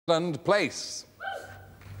Place.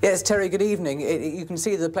 Yes, Terry, good evening. You can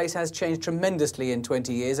see the place has changed tremendously in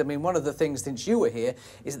 20 years. I mean, one of the things since you were here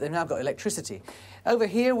is that they've now got electricity. Over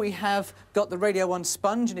here we have got the Radio 1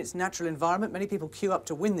 sponge in its natural environment. Many people queue up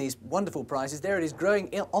to win these wonderful prizes. There it is growing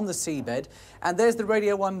on the seabed. And there's the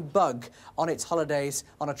Radio 1 bug on its holidays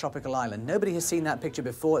on a tropical island. Nobody has seen that picture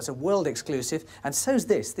before. It's a world exclusive. And so's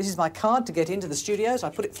this. This is my card to get into the studios. I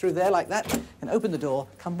put it through there like that and open the door.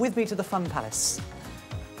 Come with me to the Fun Palace.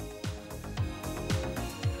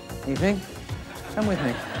 Evening. Come with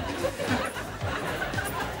me.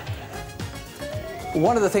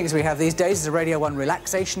 One of the things we have these days is a Radio 1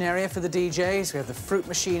 relaxation area for the DJs. We have the fruit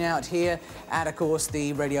machine out here and, of course,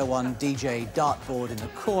 the Radio 1 DJ dartboard in the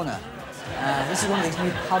corner. This is one of these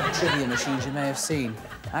new pub trivia machines you may have seen.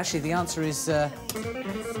 Actually, the answer is... Oh,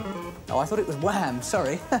 I thought it was Wham,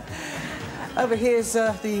 sorry. Over here's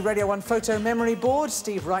the Radio 1 photo memory board.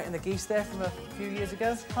 Steve Wright and the geese there from a few years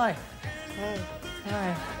ago. Hi. Hi.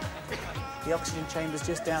 Hi. The oxygen chamber's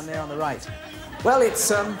just down there on the right. Well, it's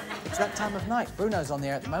that time of night. Bruno's on the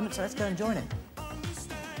air at the moment, so let's go and join him.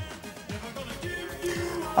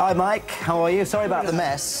 Hi, Mike. How are you? Sorry about the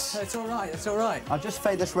mess. No, it's all right. It's all right. I'll just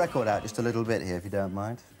fade this record out just a little bit here, if you don't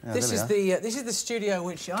mind. Oh, this is the studio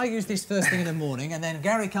which I use this first thing in the morning, and then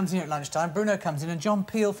Gary comes in at lunchtime, Bruno comes in, and John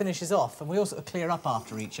Peel finishes off, and we all sort of clear up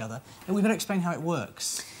after each other. And we better explain how it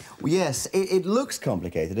works. Well, yes, it looks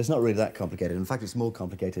complicated. It's not really that complicated. In fact, it's more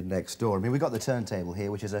complicated next door. I mean, we've got the turntable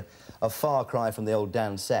here, which is a far cry from the old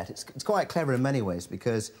Dan set. It's quite clever in many ways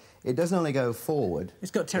because it doesn't only go forward...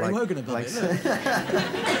 It's got Terry Wogan above it, look.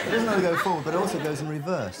 It doesn't only go forward, but it also goes in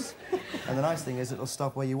reverse. And the nice thing is it'll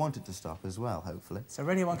stop where you want it to stop as well, hopefully. So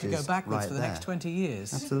Radio 1 could go backwards right for the next 20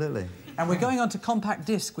 years. Absolutely. And we're going on to compact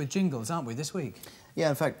disc with jingles, aren't we, this week? Yeah,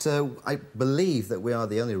 in fact, I believe that we are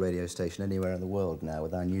the only radio station anywhere in the world now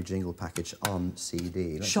with our new jingle package on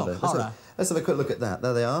CD. Let's have a quick look at that.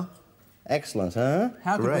 There they are. Excellent, huh?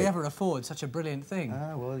 How could we ever afford such a brilliant thing?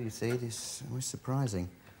 Ah, well, you see, this was surprising.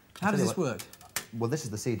 How does this work? Well, this is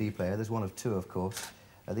the CD player. There's one of two, of course.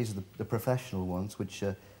 These are the professional ones, which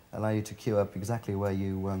allow you to queue up exactly where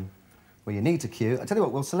you need to queue. I tell you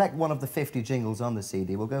what, we'll select one of the 50 jingles on the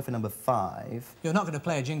CD. We'll go for number 5. You're not going to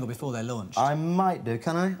play a jingle before they're launched? I might do,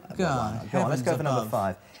 can I? Go on, let's go for number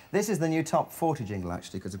 5. This is the new Top 40 jingle,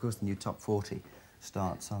 actually, because, of course, the new Top 40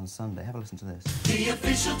 starts on Sunday. Have a listen to this. The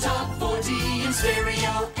official Top 40 in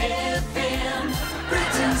stereo FM,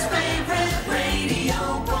 Britain's favourite Radio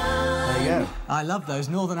 1. There you go. I love those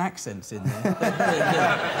northern accents in there. They're very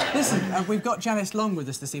good. Listen, we've got Janice Long with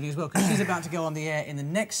us this evening as well, because she's about to go on the air in the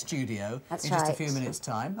next studio in just a few minutes'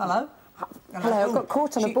 time. Hello. Hello, I got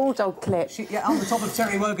caught on a bulldog clip. Yeah, on the top of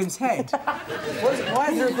Terry Wogan's head. Why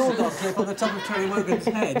is there a bulldog clip on the top of Terry Wogan's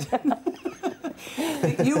head?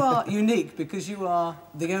 You are unique because you are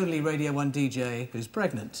the only Radio 1 DJ who's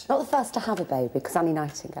pregnant. Not the first to have a baby, because Annie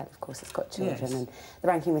Nightingale, of course, has got children, and the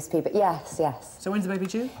ranking Miss P, but yes, yes. So when's the baby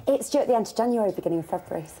due? It's due at the end of January, beginning of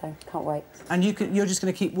February, so can't wait. And you're just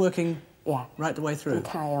going to keep working right the way through? And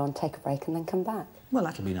carry on, take a break and then come back. Well,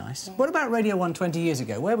 that'll be nice. Yeah. What about Radio 1 20 years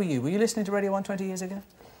ago? Where were you? Were you listening to Radio 1 20 years ago?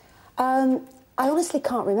 I honestly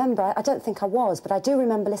can't remember. I don't think I was, but I do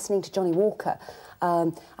remember listening to Johnny Walker.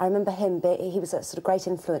 I remember him, he was a sort of great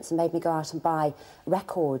influence and made me go out and buy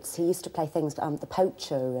records. He used to play things, The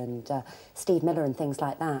Poacher and Steve Miller and things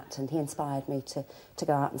like that, and he inspired me to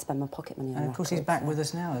go out and spend my pocket money on records. And of course he's back with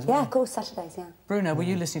us now as well. Yeah, of course, Saturdays, yeah. Bruno, were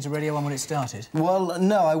you listening to Radio 1 when it started? Well,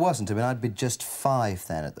 no, I wasn't. I mean, I'd be just 5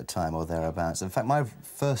 then at the time, or thereabouts. In fact, my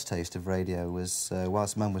first taste of radio was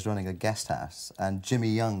whilst Mum was running a guest house, and Jimmy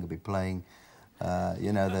Young would be playing...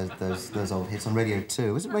 you know, those old hits on Radio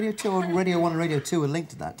 2. Was it Radio 2 or Radio 1 and Radio 2 were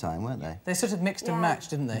linked at that time, weren't they? They sort of mixed and matched,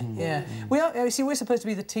 didn't they? Yeah. You see, we're supposed to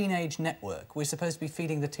be the teenage network. We're supposed to be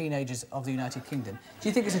feeding the teenagers of the United Kingdom. Do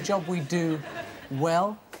you think it's a job we do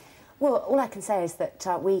well? Well, all I can say is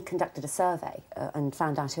that we conducted a survey and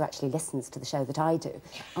found out who actually listens to the show that I do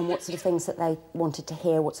and what sort of things that they wanted to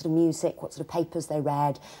hear, what sort of music, what sort of papers they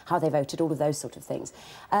read, how they voted, all of those sort of things.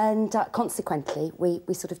 And consequently, we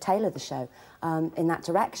sort of tailor the show in that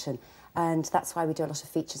direction. And that's why we do a lot of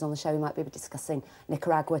features on the show. We might be discussing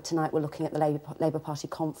Nicaragua. Tonight we're looking at the Labour Party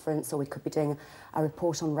conference, or we could be doing a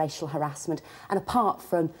report on racial harassment. And apart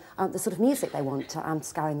from the sort of music they want, I'm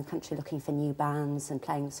scouring the country looking for new bands and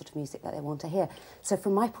playing the sort of music that they want to hear. So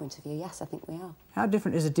from my point of view, yes, I think we are. How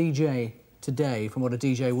different is a DJ today from what a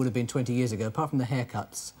DJ would have been 20 years ago, apart from the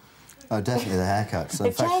haircuts? Oh, definitely the haircuts.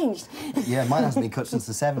 They've changed. Yeah, mine hasn't been cut since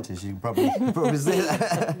the 70s, you can probably see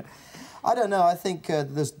that. I don't know, I think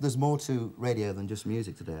there's more to radio than just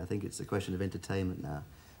music today. I think it's a question of entertainment now,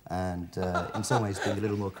 and in some ways being a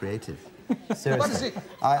little more creative. Seriously.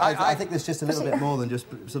 I think there's just a little bit more than just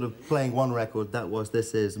sort of playing one record, that was,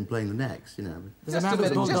 this is, and playing the next, you know. There's a man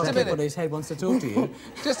with a tip on his head wants to talk to you.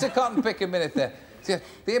 Just a cotton pick a minute there. See,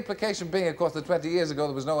 the implication being, of course, that 20 years ago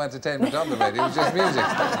there was no entertainment on the radio, it was just music.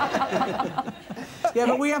 Yeah,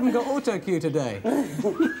 but we haven't got auto-cue today.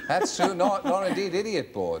 That's true, nor indeed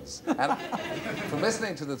idiot boards. And from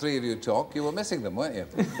listening to the three of you talk, you were missing them, weren't you?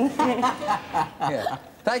 Yeah.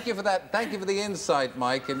 Thank you for that. Thank you for the insight,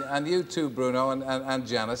 Mike, and you too, Bruno and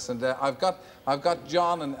Janice. And I've got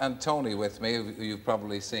John and Tony with me, who you've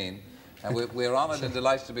probably seen. And we're honoured and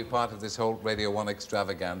delighted to be part of this whole Radio 1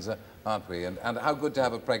 extravaganza, aren't we? And how good to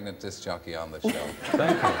have a pregnant disc jockey on the show.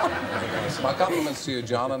 Thank you. My compliments to you,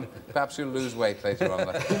 John, and perhaps you'll lose weight later on.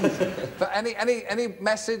 But any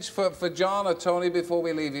message for John or Tony before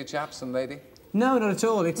we leave you, chaps and lady? No, not at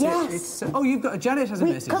all. Yes. Oh, you've got... Janice has a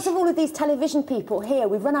message. Because of all of these television people here,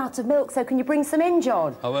 we've run out of milk, so can you bring some in,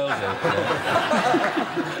 John? I will do.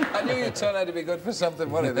 I knew you'd turn out to be good for something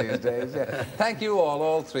one of these days. Yeah. Thank you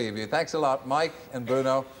all three of you. Thanks a lot, Mike and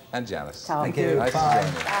Bruno and Janice. Thank you. Nice Bye. to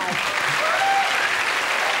join you. Bye.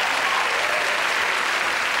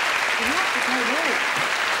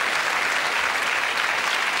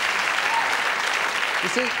 You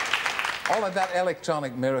see, all of that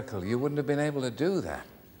electronic miracle, you wouldn't have been able to do that.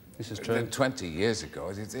 This is true. 20 years ago.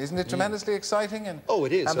 Isn't it tremendously exciting? And, oh,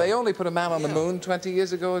 it is. And they only put a man on the moon 20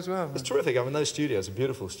 years ago as well. It's terrific. I mean, those studios are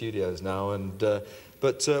beautiful studios now, and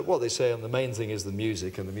but what they say, and the main thing is the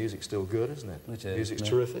music, and the music's still good, isn't it? It is. Music's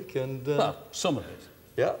terrific, and... well, some of it.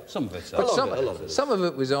 Yeah? Some of it's... But a lot of it. Some of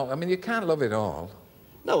it was all... I mean, you can't love it all.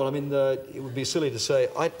 No, well, I mean, it would be silly to say...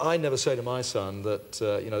 I never say to my son that,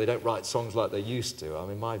 you know, they don't write songs like they used to. I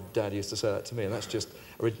mean, my dad used to say that to me, and that's just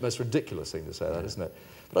a most ridiculous thing to say, that, isn't it?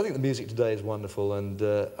 But I think the music today is wonderful, and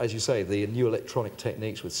as you say, the new electronic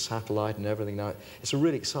techniques with satellite and everything now, it's a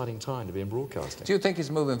really exciting time to be in broadcasting. Do you think it's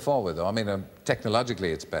moving forward, though? I mean,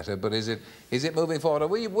 technologically it's better, but is it moving forward? Or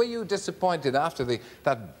were you disappointed after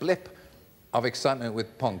that blip of excitement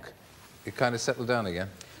with punk? It kind of settled down again?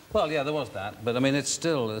 Well, yeah, there was that, but I mean, there's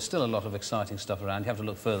still a lot of exciting stuff around. You have to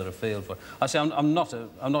look further afield for it. I say I'm not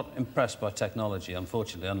impressed by technology,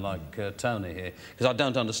 unfortunately, unlike Tony here, because I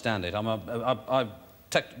don't understand it.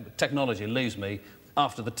 Technology leaves me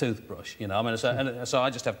after the toothbrush, you know. I mean, so I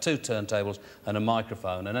just have two turntables and a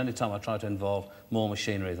microphone, and any time I try to involve more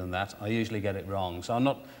machinery than that, I usually get it wrong. So I'm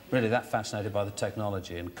not really that fascinated by the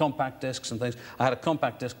technology. And compact discs and things, I had a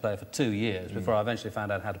compact disc player for 2 years before I eventually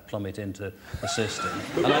found out how to plumb it into the system.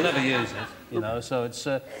 And I never use it, you know, so it's...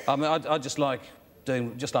 I mean, I just like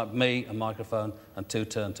doing, just like me, a microphone and two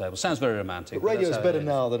turntables. Sounds very romantic. But radio's better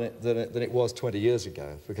now than it was 20 years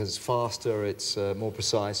ago, because it's faster, it's more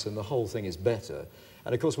precise, and the whole thing is better.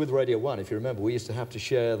 And, of course, with Radio 1, if you remember, we used to have to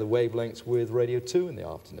share the wavelengths with Radio 2 in the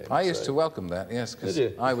afternoon. I used to welcome that, yes, because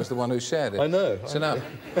I was the one who shared it. I know. So now,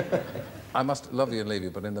 I must love you and leave you,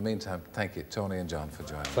 but in the meantime, thank you, Tony and John, for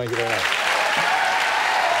joining. Thank you very much.